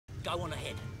go on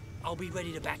ahead. I'll be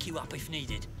ready to back you up if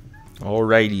needed.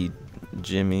 Alrighty,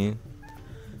 Jimmy.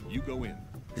 You go in.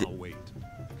 I'll wait.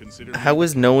 Consider How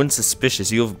is no one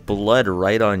suspicious? You have blood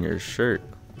right on your shirt.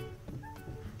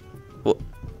 Well,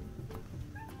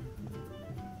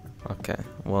 okay,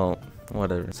 well,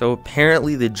 whatever. So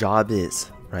apparently the job is,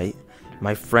 right?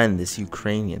 My friend, this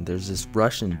Ukrainian, there's this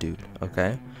Russian dude,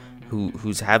 okay?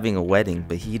 Who's having a wedding,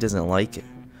 but he doesn't like it.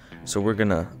 So we're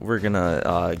gonna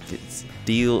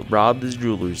rob this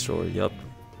jewelry store. Yup.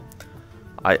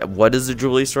 What does the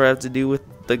jewelry store have to do with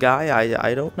the guy?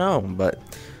 I don't know, but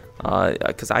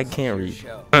cause I can't read.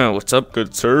 What's up,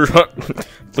 good sir?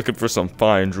 Looking for some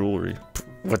fine jewelry.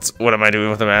 What am I doing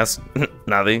with a mask?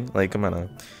 Nothing. Like, come on.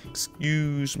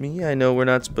 Excuse me. I know we're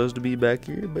not supposed to be back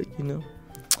here, but you know.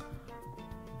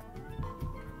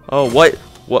 Oh, what?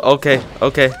 What? Okay.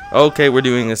 We're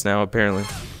doing this now, apparently.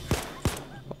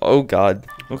 Oh God.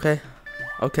 Okay.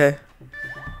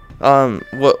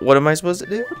 What am I supposed to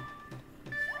do?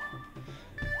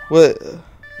 What?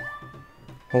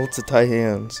 Hold to tie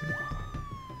hands.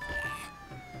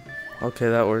 Okay,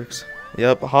 that works.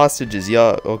 Yep, hostages.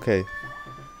 Yeah. Okay.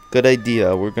 Good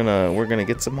idea. We're gonna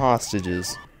get some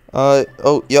hostages.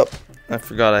 Oh, yep. I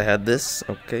forgot I had this.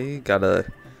 Okay, got a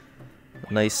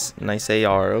nice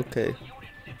AR. Okay.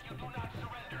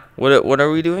 What are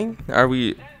we doing?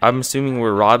 I'm assuming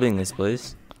we're robbing this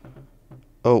place.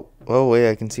 Oh wait,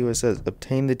 I can see what it says.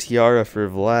 Obtain the tiara for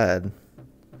Vlad.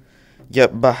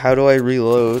 Yep, but how do I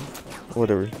reload?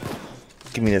 Whatever.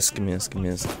 Give me this.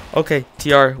 Okay,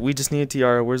 tiara. We just need a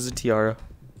tiara. Where's the tiara?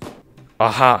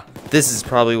 Aha! This is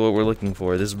probably what we're looking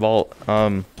for. This vault.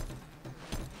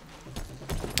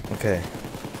 Okay.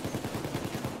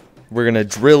 We're gonna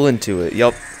drill into it.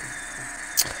 Yup.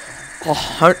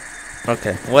 Oh,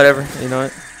 okay, whatever. You know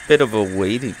what? Bit of a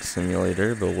waiting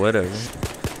simulator, but whatever.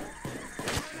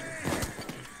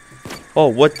 Oh,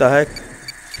 what the heck?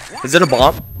 Is it a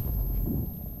bomb?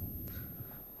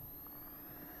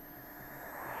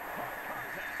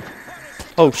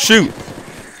 Oh shoot!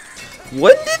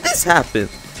 When did this happen?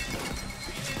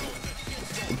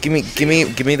 Give me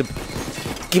the.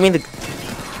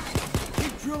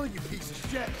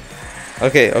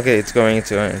 Okay, it's going.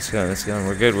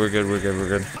 We're good.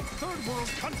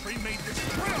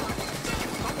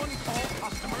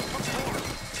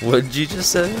 What did you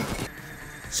just say?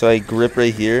 So I grip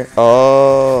right here.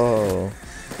 Oh.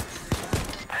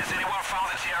 Has anyone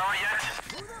found the tiara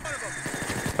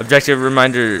yet? Objective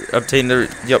reminder: obtain the.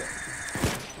 Yep.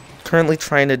 Currently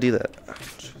trying to do that.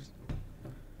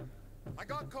 I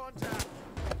got contact.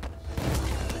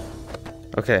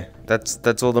 Okay,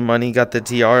 that's all the money. Got the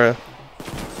tiara.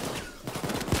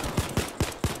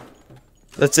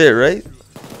 That's it, right?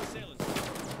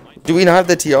 Do we not have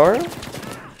the tiara?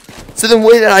 So then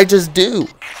what did I just do?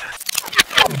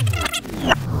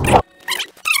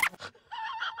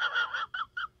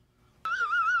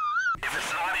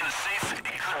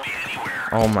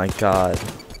 Oh my God.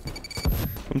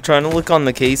 I'm trying to look on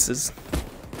the cases.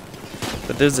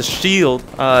 But there's a shield.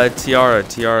 Tiara.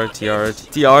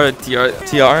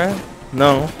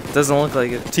 No, doesn't look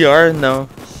like it. Tiara? No.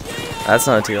 That's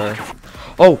not a tiara.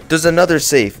 Oh, there's another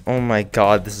safe. Oh my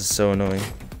God, this is so annoying.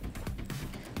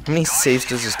 How many safes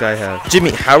does this guy have?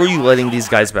 Jimmy, how are you letting these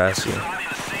guys pass you?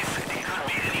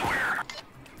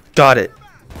 Got it.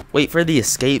 Wait for the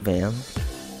escape van.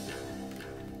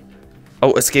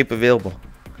 Oh, escape available.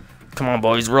 Come on,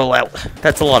 boys, roll out.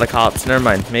 That's a lot of cops. Never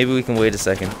mind. Maybe we can wait a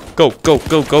second. Go. Guys,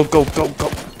 I'm waiting.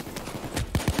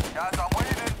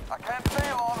 I can't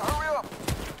stay long. Hurry up.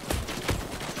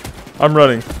 I'm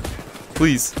running.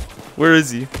 Please. Where is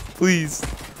he? Please.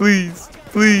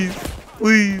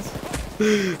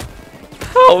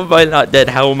 How am I not dead?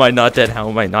 How am I not dead?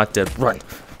 Run.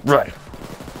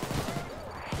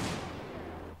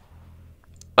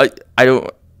 I don't.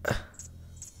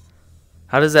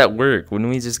 How does that work? Wouldn't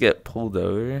we just get pulled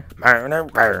over?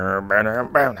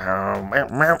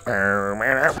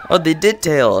 Oh, they did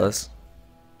tail us.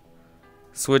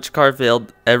 Switch car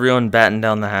failed. Everyone batten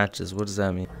down the hatches. What does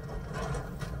that mean?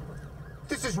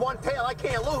 This is one tail I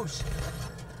can't lose.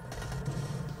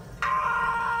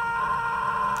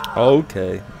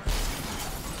 Okay.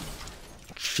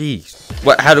 Jeez.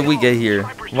 What? How did we get here?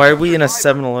 Why are we in a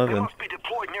 7-Eleven?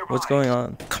 What's going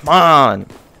on? Come on.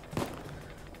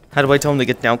 How do I tell him to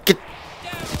get down? Get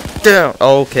down.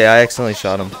 Oh, okay, I accidentally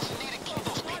shot him.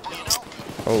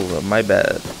 Oh, my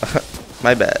bad.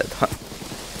 My bad.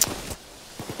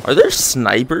 Are there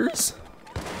snipers?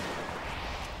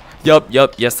 Yup.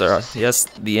 Yes, there are. Yes,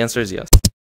 the answer is yes.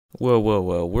 Whoa.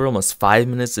 We're almost 5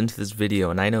 minutes into this video,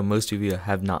 and I know most of you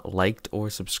have not liked or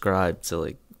subscribed. So,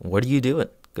 like, what are you doing?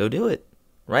 Go do it.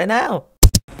 Right now.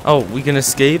 Oh, we can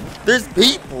escape? There's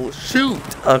people. Shoot.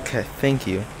 Okay, thank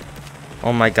you.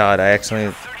 Oh my god, I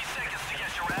actually...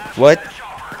 What?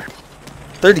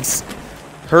 30...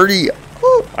 Hurry.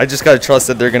 Woo. I just gotta trust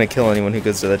that they're gonna kill anyone who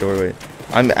goes to that doorway.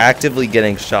 I'm actively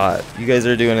getting shot. You guys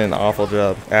are doing an awful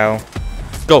job. Ow.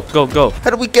 Go, go, go. How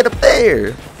do we get up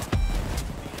there?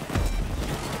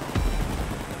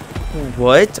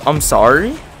 What? I'm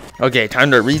sorry? Okay,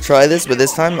 time to retry this, but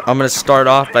this time I'm gonna start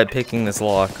off by picking this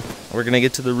lock. We're gonna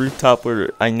get to the rooftop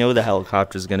where I know the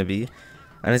helicopter is gonna be,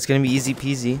 and it's gonna be easy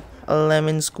peasy, a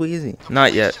lemon squeezy.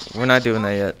 Not yet. We're not doing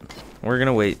that yet. We're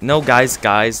gonna wait. No, guys.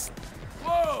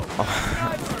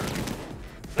 Oh.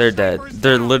 They're dead.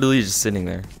 They're literally just sitting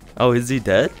there. Oh, is he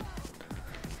dead?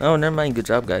 Oh, never mind. Good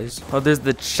job, guys. Oh, there's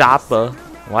the chopper.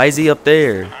 Why is he up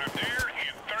there?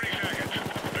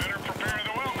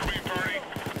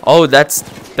 Oh, that's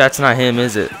not him,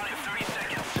 is it?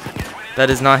 That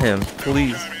is not him.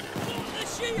 Please.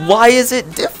 Why is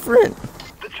it different?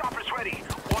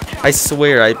 I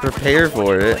swear, I prepare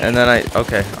for it, and then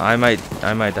okay, I might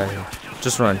die here.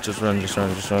 Just run.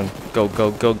 Go, go,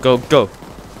 go, go, go.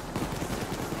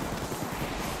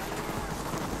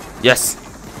 Yes.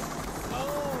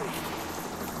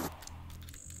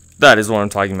 That is what I'm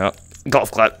talking about. Golf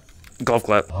clap. Golf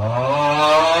clap.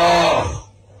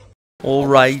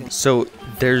 Alright, so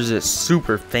there's a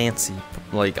super fancy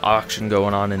like auction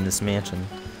going on in this mansion.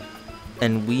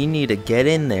 And we need to get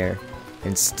in there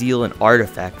and steal an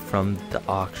artifact from the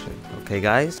auction. Okay,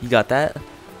 guys? You got that?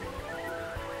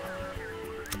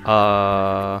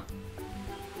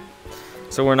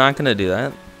 So we're not gonna do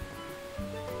that.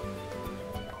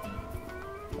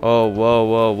 Oh,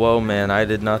 whoa, man, I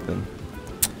did nothing.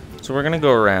 So we're gonna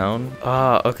go around.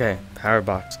 Okay, power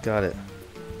box, got it.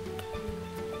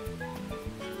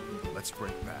 Let's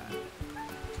break bad.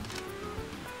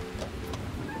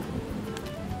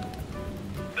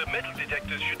 The metal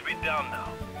detectors should be down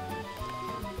now.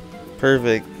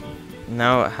 Perfect.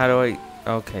 Now, how do I...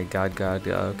 Okay, God,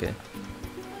 okay.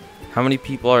 How many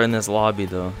people are in this lobby,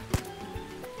 though?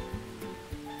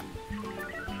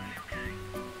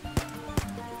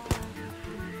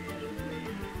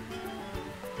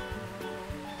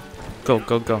 Go,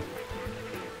 go, go.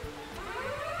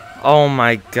 Oh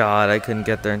my god, I couldn't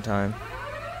get there in time.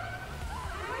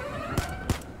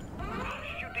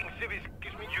 Shooting civvies,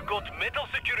 you got metal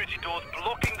security doors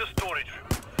blocking the storage room.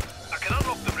 I can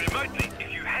unlock them remotely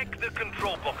if you hack the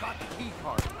control boxes.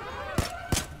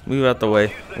 Move out the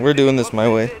way. We're doing this my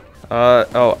way.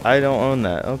 Oh, I don't own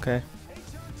that. Okay.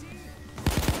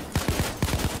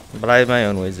 But I have my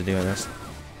own ways of doing this.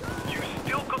 You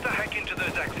still got to hack into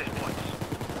those access points.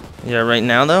 Yeah, right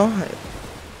now though,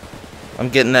 I'm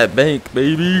getting that bank,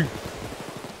 baby.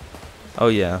 Oh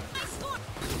yeah.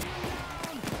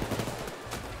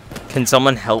 Can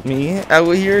someone help me out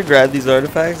here grab these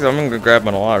artifacts? I'm gonna grab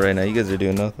them a lot right now. You guys are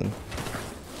doing nothing.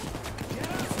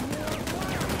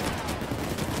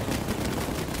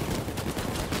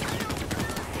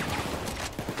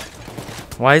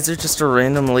 Why is there just a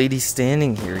random lady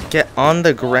standing here? Get on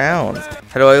the ground.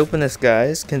 How do I open this,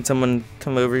 guys? Can someone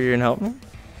come over here and help me?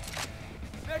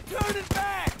 Doc is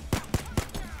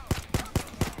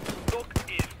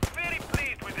very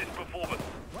pleased with this performance.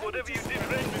 Whatever you did,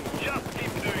 Raymond, just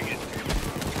keep doing it.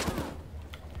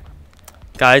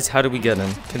 Guys, how do we get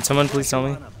in? Can someone please tell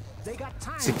me?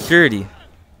 Security.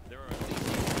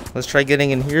 Let's try getting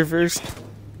in here first.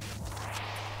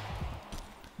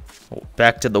 Oh,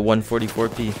 back to the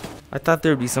 144p. I thought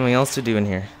there would be something else to do in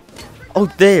here. Oh,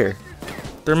 there.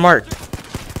 They're marked.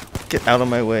 Get out of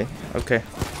my way. Okay.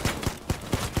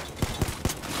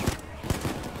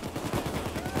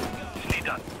 Easily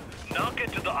done. Now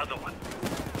get to the other one.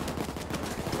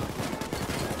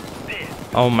 There.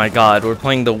 Oh my god, we're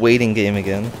playing the waiting game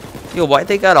again. Yo, why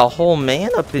they got a whole man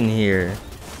up in here?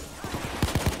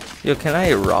 Yo, can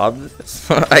I rob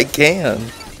this? I can.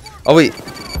 Oh, wait.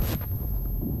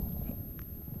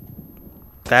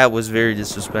 That was very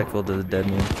disrespectful to the dead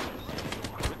man.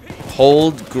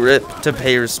 Hold grip to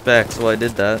pay respects. Well, I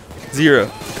did that.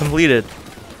 0. Completed.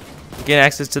 Gain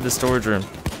access to the storage room.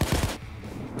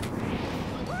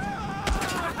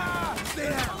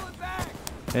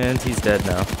 And he's dead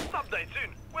now. Someday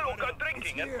soon, we'll all go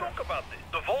drinking and talk about this.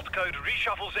 The vault code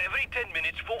reshuffles every 10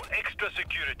 minutes for extra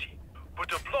security.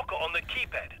 Put a blocker on the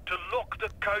keypad to lock the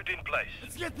code in place.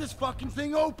 Let's get this fucking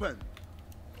thing open.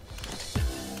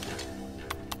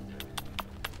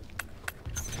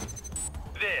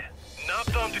 There. Now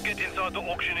time to get inside the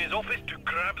auctioneer's office to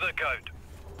grab the code.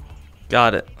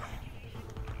 Got it.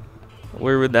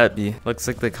 Where would that be? Looks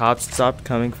like the cops stopped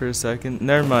coming for a second.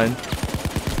 Never mind.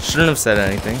 Shouldn't have said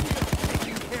anything.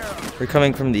 They're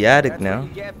coming from the attic That's now. what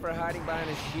you get for hiding behind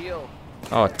a shield.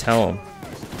 Oh, tell them.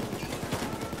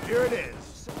 Here it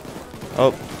is. Oh,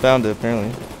 found it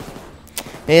apparently.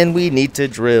 And we need to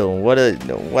drill. What a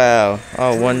wow.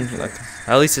 Oh, one.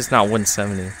 At least it's not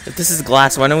 170. If this is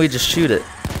glass, why don't we just shoot it?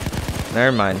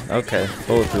 Never mind. Okay,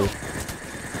 bulletproof.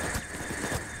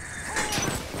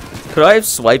 Could I have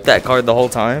swiped that card the whole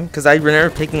time? Because I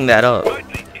remember picking that up.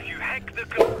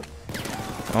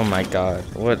 Oh my god.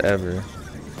 Whatever.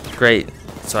 Great.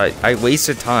 So I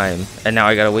wasted time, and now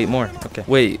I gotta wait more. Okay.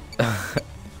 Wait.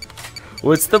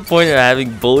 What's the point of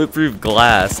having bulletproof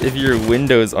glass if your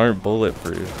windows aren't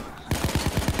bulletproof?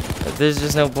 There's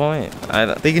just no point.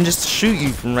 They can just shoot you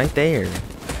from right there.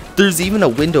 There's even a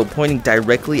window pointing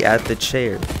directly at the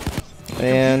chair.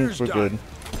 And we're good.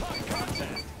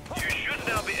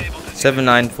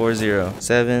 7940.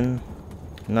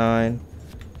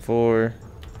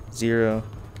 7940.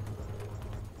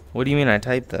 What do you mean I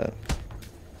typed that?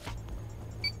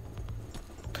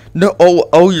 No.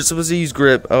 Oh, you're supposed to use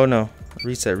grip. Oh no.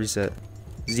 Reset.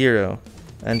 0.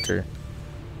 Enter.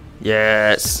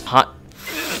 Yes. Hot.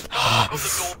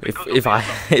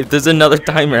 If there's another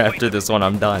timer after this one,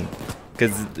 I'm done.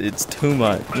 Cause it's too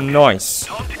much. Nice.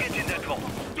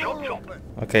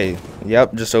 Okay.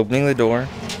 Yep. Just opening the door.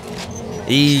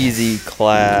 Easy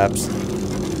claps.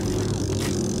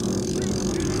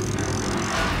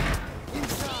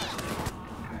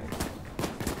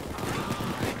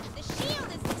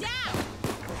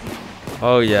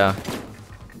 Oh yeah.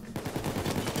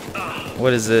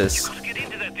 What is this? Get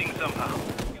into that thing somehow.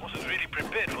 Wasn't really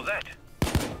prepared for that.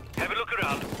 Have a look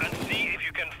around and see if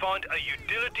you can find a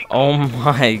utility. Oh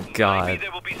my god. Maybe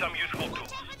there will be some useful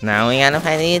tools. Now we gotta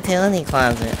find the utility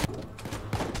closet.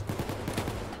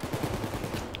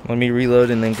 Let me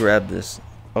reload and then grab this.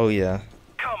 Oh yeah.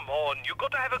 Come on, you got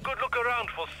to have a good look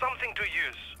around for something to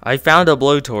use. I found a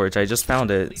blowtorch. I just found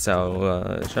it.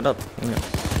 So shut up. Yeah.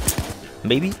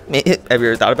 Maybe. Have you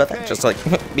ever thought about that? Just like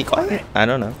be quiet. I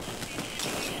don't know.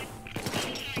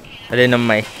 I didn't know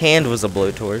my hand was a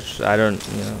blowtorch. I don't,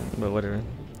 but whatever.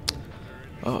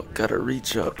 Oh, gotta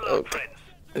reach up. Okay.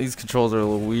 These controls are a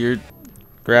little weird.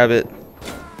 Grab it.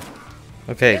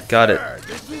 Okay, got it.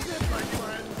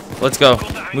 Let's go.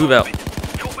 Move out.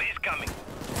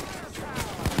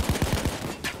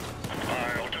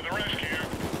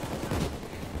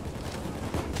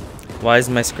 Why is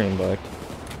my screen black?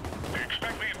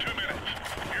 Expect me in 2 minutes.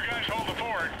 You guys hold the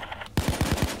fort.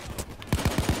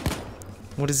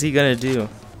 What is he gonna do?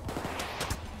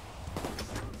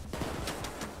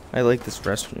 I like this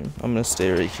restroom. I'm gonna stay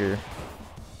right here.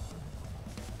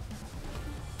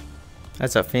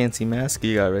 That's a fancy mask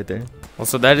you got right there.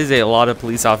 Also, that is a lot of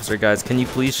police officer guys. Can you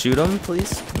please shoot them,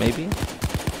 please? Maybe?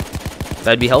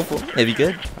 That'd be helpful, if you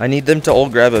could. I need them to all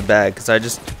grab a bag, because I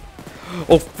just...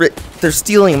 Oh, frick. They're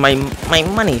stealing my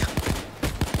money.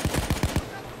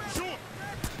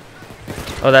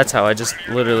 Oh, that's how. I just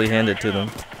literally hand it to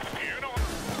them.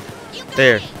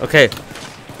 There. Okay.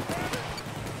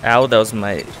 Ow, that was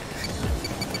my...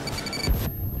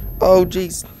 Oh,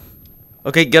 jeez.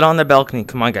 Okay, get on the balcony.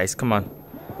 Come on, guys. Come on.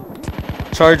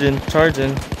 Charging.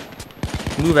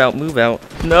 Move out.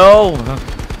 No!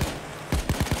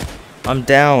 I'm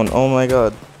down. Oh, my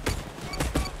God.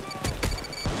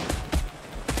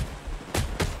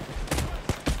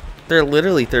 They're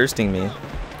literally thirsting me.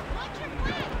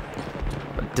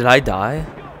 Did I die?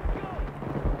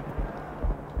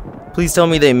 Please tell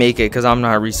me they make it, because I'm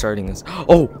not restarting this.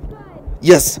 Oh!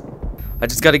 Yes! I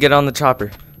just gotta get on the chopper.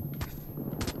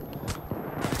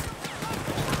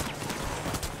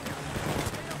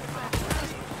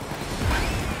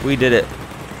 We did it.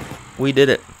 We did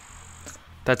it.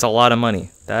 That's a lot of money.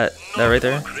 That right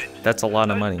there? That's a lot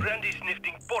of money.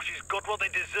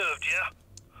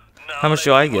 How much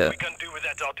do I get?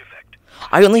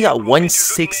 I only got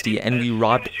 160 and we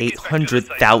robbed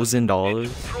 $800,000.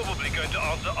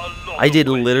 I did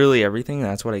literally everything.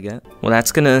 That's what I get. Well,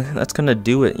 that's gonna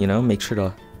do it, Make sure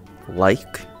to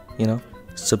like,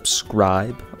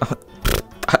 subscribe.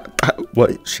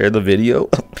 What? Share the video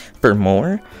for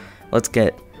more? Let's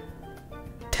get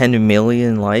 10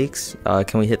 million likes.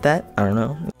 Can we hit that? I don't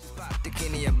know.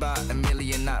 About a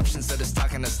million options, so just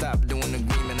talking to stop doing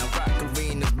agreement. I rock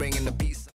arenas, bringing the peace.